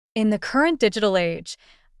In the current digital age,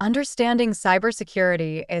 understanding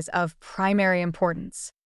cybersecurity is of primary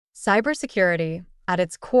importance. Cybersecurity, at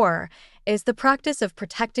its core, is the practice of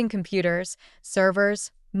protecting computers,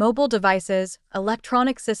 servers, mobile devices,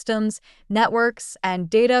 electronic systems, networks, and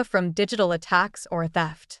data from digital attacks or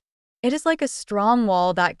theft. It is like a strong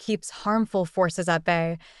wall that keeps harmful forces at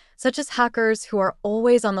bay, such as hackers who are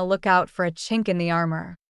always on the lookout for a chink in the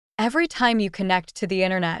armor. Every time you connect to the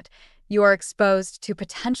internet, you are exposed to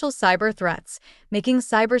potential cyber threats, making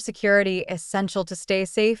cybersecurity essential to stay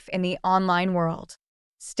safe in the online world.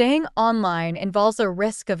 Staying online involves a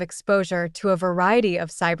risk of exposure to a variety of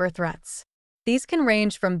cyber threats. These can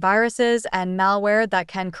range from viruses and malware that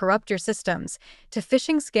can corrupt your systems to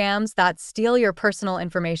phishing scams that steal your personal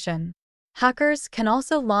information. Hackers can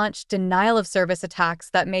also launch denial-of-service attacks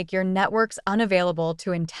that make your networks unavailable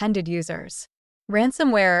to intended users.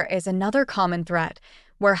 Ransomware is another common threat,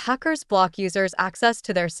 where hackers block users' access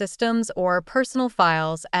to their systems or personal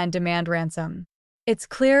files and demand ransom. It's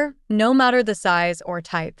clear, no matter the size or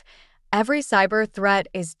type, every cyber threat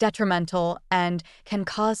is detrimental and can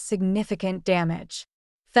cause significant damage.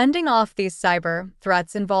 Fending off these cyber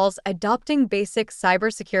threats involves adopting basic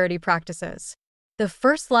cybersecurity practices. The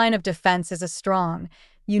first line of defense is a strong,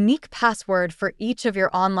 unique password for each of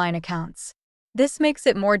your online accounts. This makes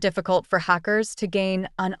it more difficult for hackers to gain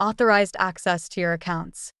unauthorized access to your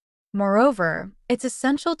accounts. Moreover, it's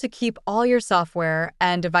essential to keep all your software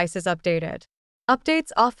and devices updated.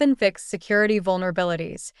 Updates often fix security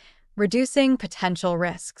vulnerabilities, reducing potential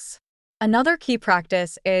risks. Another key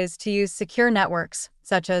practice is to use secure networks,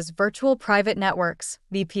 such as virtual private networks,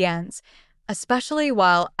 VPNs, especially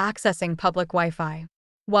while accessing public Wi-Fi.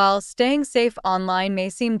 While staying safe online may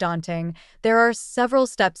seem daunting, there are several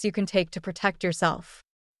steps you can take to protect yourself.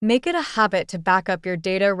 Make it a habit to back up your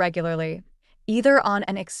data regularly, either on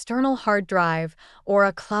an external hard drive or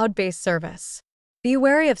a cloud-based service. Be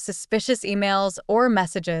wary of suspicious emails or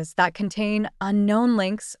messages that contain unknown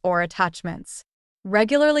links or attachments.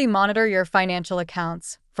 Regularly monitor your financial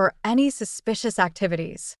accounts for any suspicious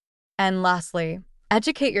activities. And lastly,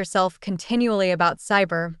 educate yourself continually about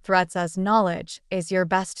cyber threats, as knowledge is your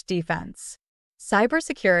best defense.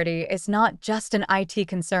 Cybersecurity is not just an IT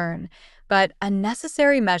concern, but a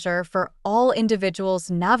necessary measure for all individuals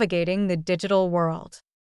navigating the digital world.